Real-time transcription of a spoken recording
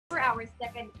our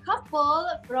second couple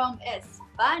from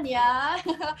España.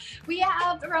 We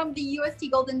have from the UST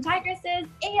Golden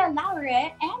Tigresses, Eya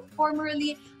Laure, and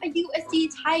formerly a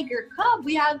UST Tiger Cub,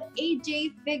 we have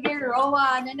AJ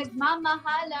Figueroa na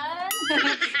nagmamahalan.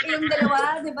 Yung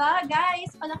dalawa, di ba?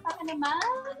 Guys, palakpakan naman.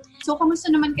 So,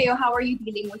 kamusta naman kayo? How are you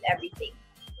dealing with everything?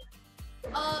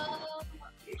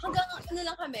 Hanggang ano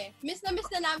lang kami, miss na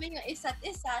namin yung isa't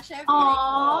isa, syempre.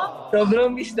 Aww!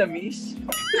 Sobrang miss na miss.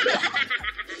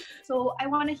 So, I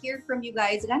want to hear from you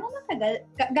guys. Gano'ng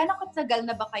katagal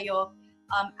na ba kayo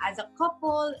as a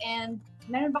couple? And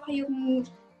meron ba kayong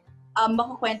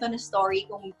makakwento na story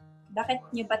kung bakit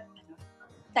nyo ba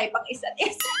type ang isa't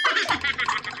isa?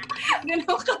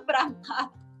 Gano'ng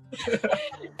ka-prangka.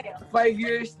 5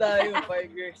 years tayo.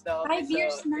 5 years na kami 5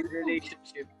 years sa na.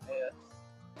 relationship. Yeah.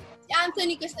 Si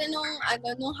Anthony kasi nung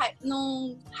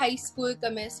high school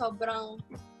kami, sobrang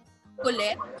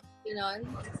kulit, gano'n.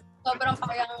 Sobrang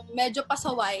parang medyo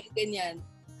pasaway, ganyan.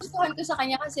 Gustuhan ko sa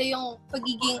kanya kasi yung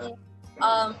pagiging,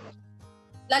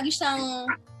 lagi siyang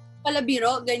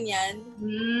palabiro, ganyan.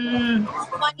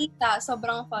 Funny ta,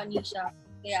 sobrang funny siya.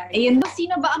 Kaya, Ayun,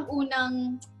 sino ba ang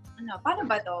unang, paano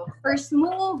ba to? First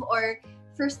move or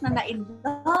first na in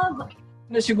love?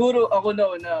 Siguro ako na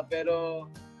una, pero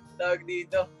tawag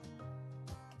dito.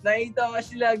 Nakita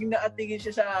kasi lagi nakatingin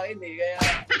siya sa akin eh. Kaya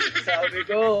sabi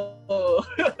ko,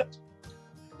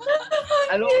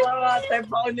 ano ba type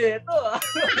ako nito ah.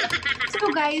 So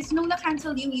guys, nung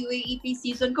na-cancel yung UAAP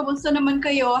season, kumusta naman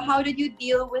kayo? How did you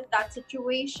deal with that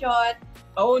situation?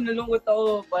 Ako, nalungkot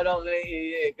ako parang kay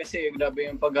Eya kasi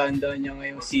grabe yung paghahanda niya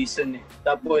ngayong season eh.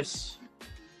 Tapos,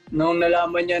 nung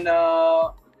nalaman niya na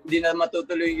hindi na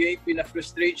matutuloy yung UAAP,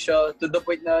 na-frustrate siya to the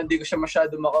point na hindi ko siya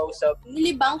masyado makausap.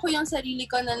 nilibang ko yung sarili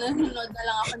ko na nanonood na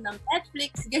lang ako ng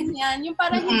Netflix, ganyan. Yung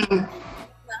parang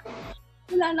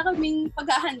wala na kaming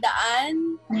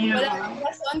paghahandaan. Yeah. Wala nang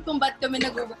rason kung ba't kami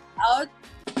nag-workout.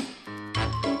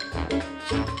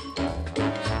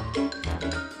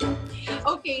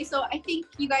 Okay, so I think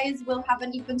you guys will have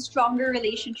an even stronger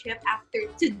relationship after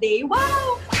today.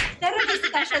 Wow! Therapy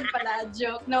session pala,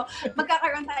 joke. No,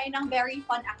 magkakaroon tayo ng very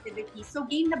fun activity. So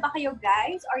game na ba kayo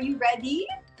guys? Are you ready?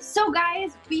 So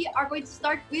guys, we are going to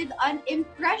start with an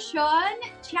impression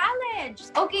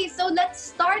challenge. Okay, so let's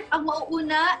start. Ang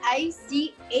mauuna ay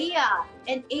si Eya.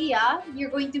 And Eya, you're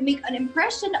going to make an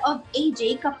impression of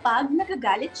AJ kapag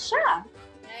nagagalit siya.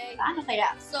 Okay. Paano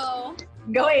kaya? So,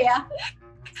 Go Eya!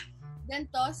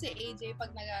 ganito si AJ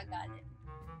pag nagagalit.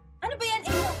 Ano ba yan,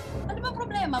 Eya? Ano ba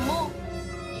problema mo?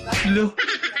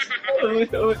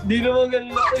 Di naman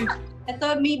ganun ako eh.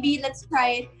 Ito, maybe let's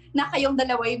try na kayong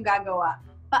dalawa yung gagawa.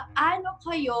 Paano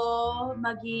kayo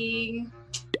maging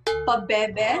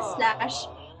pabebe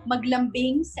 /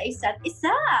 maglambing sa isa't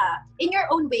isa? In your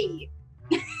own way.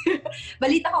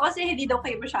 Balita ko kasi hindi daw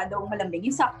kayo masyadong malambing.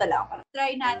 Yung sakto lang.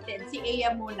 Try natin. Si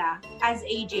Eya muna as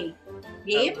AJ.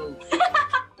 Game?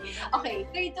 Okay,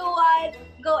 3, 2,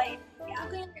 1, go Eya.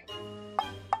 Okay.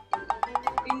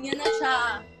 Ganyan na siya.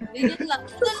 Ganyan lang.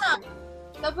 Ito lang.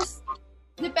 Tapos,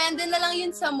 depende na lang yun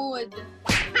sa mood.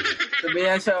 Sabi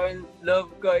niya sa akin,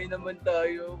 love, kain naman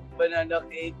tayo, banana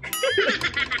cake.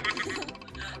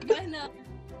 Gana.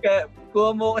 Kaya,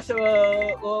 kuha mo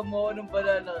ako ng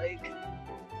banana cake.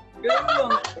 Ganun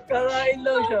lang, kakain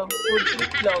lang siya, food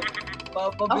trip lang.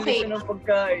 Papabili siya ng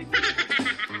pagkain.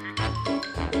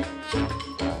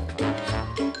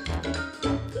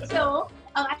 So,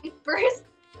 ang aking first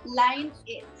line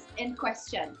is, in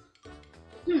question,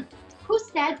 who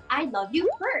said I love you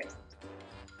first?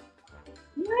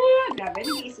 Grabe,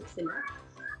 nag-iisip sila.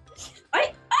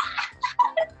 Ay!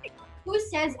 Who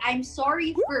says I'm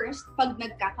sorry first pag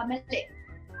nagkakamali?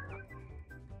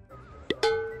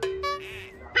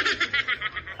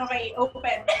 Okay,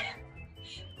 open.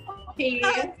 Okay,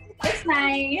 that's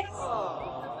nice.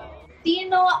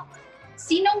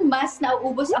 Sinong mas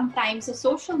nauubos ang time sa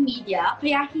social media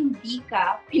kaya hindi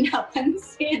ka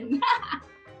pinapansin?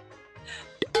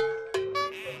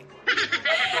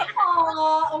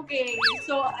 Oh, okay.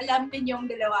 So, alam ninyong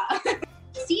dalawa.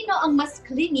 Sino ang mas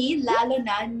clingy lalo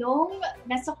na nung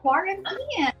nasa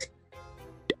quarantine?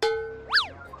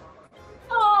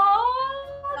 Oh,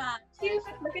 cute.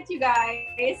 Look at you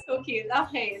guys. So cute.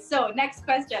 Okay, so next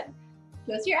question.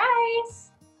 Close your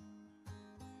eyes.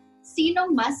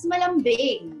 Sinong mas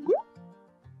malambing?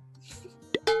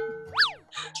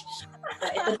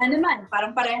 Ito na naman.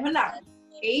 Parang pareho lang.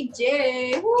 AJ!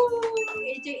 Woo!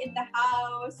 AJ in the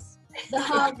house. The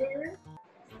hugger.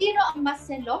 Sino ang mas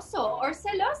seloso or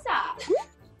selosa?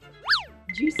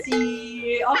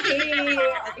 Juicy! Okay!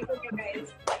 I think okay,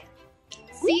 guys.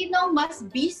 Sino mas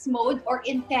beast mode or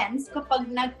intense kapag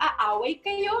nag-aaway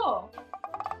kayo?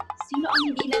 Sino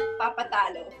ang hindi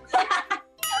nagpapatalo?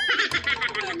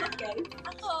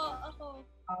 Ako.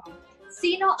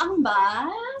 Sino ang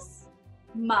mas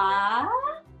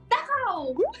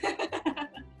matakaw?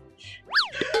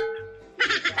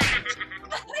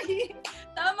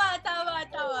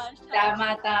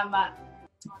 Tama.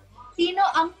 Sino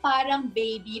ang parang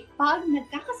baby pag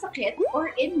nagkakasakit or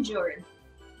injured?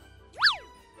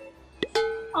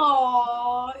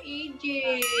 Oh, AJ.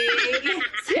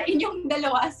 Sa inyong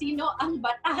dalawa, sino ang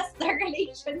batas sa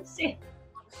relationship?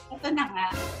 Ito na nga.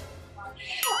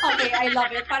 Okay, I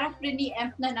love it. Parang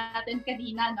pre-empt na natin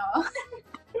kanina, no?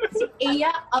 Si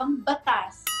Eya ang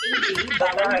batas. AJ,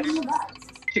 Batas. ang batas.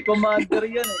 Si Commander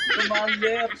yan eh.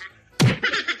 Commander.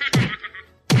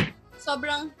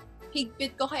 Sobrang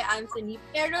higpit ko kay Anthony.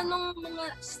 Pero nung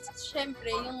mga, syempre,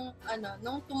 yung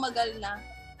nung tumagal na,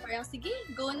 parang sige,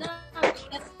 go na.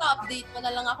 Next update mo na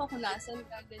lang ako kung nasan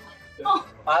ka, ganyan. Oh,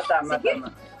 Tama.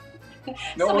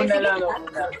 Noong una lang.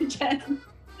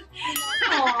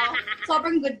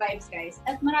 Sobrang good vibes, guys.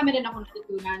 At marami rin akong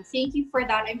natutunan. Thank you for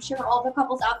that. I'm sure all the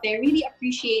couples out there really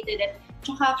appreciated it.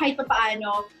 Tsaka kahit pa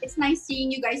paano, it's nice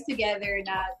seeing you guys together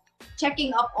na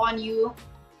checking up on you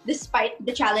despite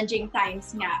the challenging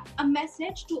times nga. A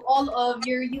message to all of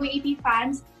your UAP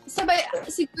fans. Sabay,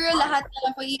 siguro lahat na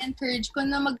lang i-encourage ko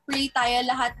na mag-pray tayo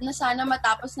lahat na sana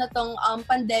matapos na tong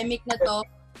pandemic na to.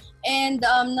 And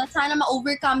na sana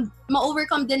ma-overcome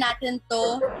din natin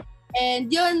to.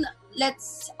 And yun,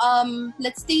 let's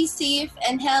stay safe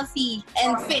and healthy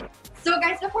and fit. So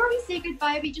guys, before we say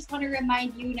goodbye, we just want to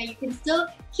remind you that you can still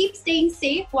keep staying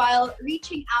safe while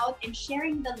reaching out and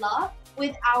sharing the love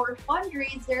with our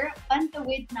fundraiser,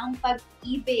 Pantawid ng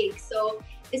Pag-ibig. So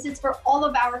this is for all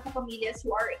of our kapamilyas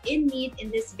who are in need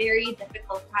in this very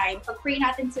difficult time. Pag-pray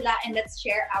natin sila and let's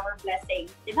share our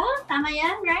blessings. Diba? Tama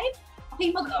yan, right?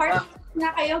 Okay, mag-heart na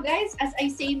kayo guys as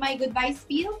I say my goodbye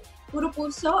spiel. Puro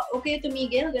puso, okay,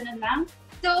 tumigil, ganun lang.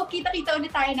 So, kita-kita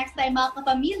ulit tayo next time mga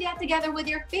kapamilya together with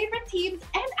your favorite teams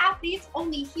and athletes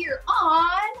only here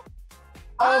on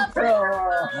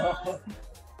Upfront!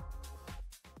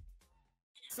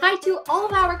 Hi to all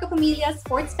of our Kapamilya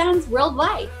sports fans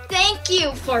worldwide. Thank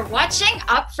you for watching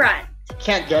Upfront.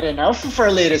 Can't get enough of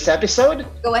our latest episode?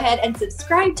 Go ahead and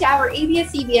subscribe to our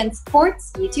ABS-CBN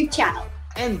Sports YouTube channel.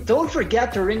 And don't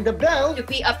forget to ring the bell To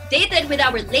be updated with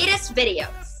our latest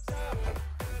videos.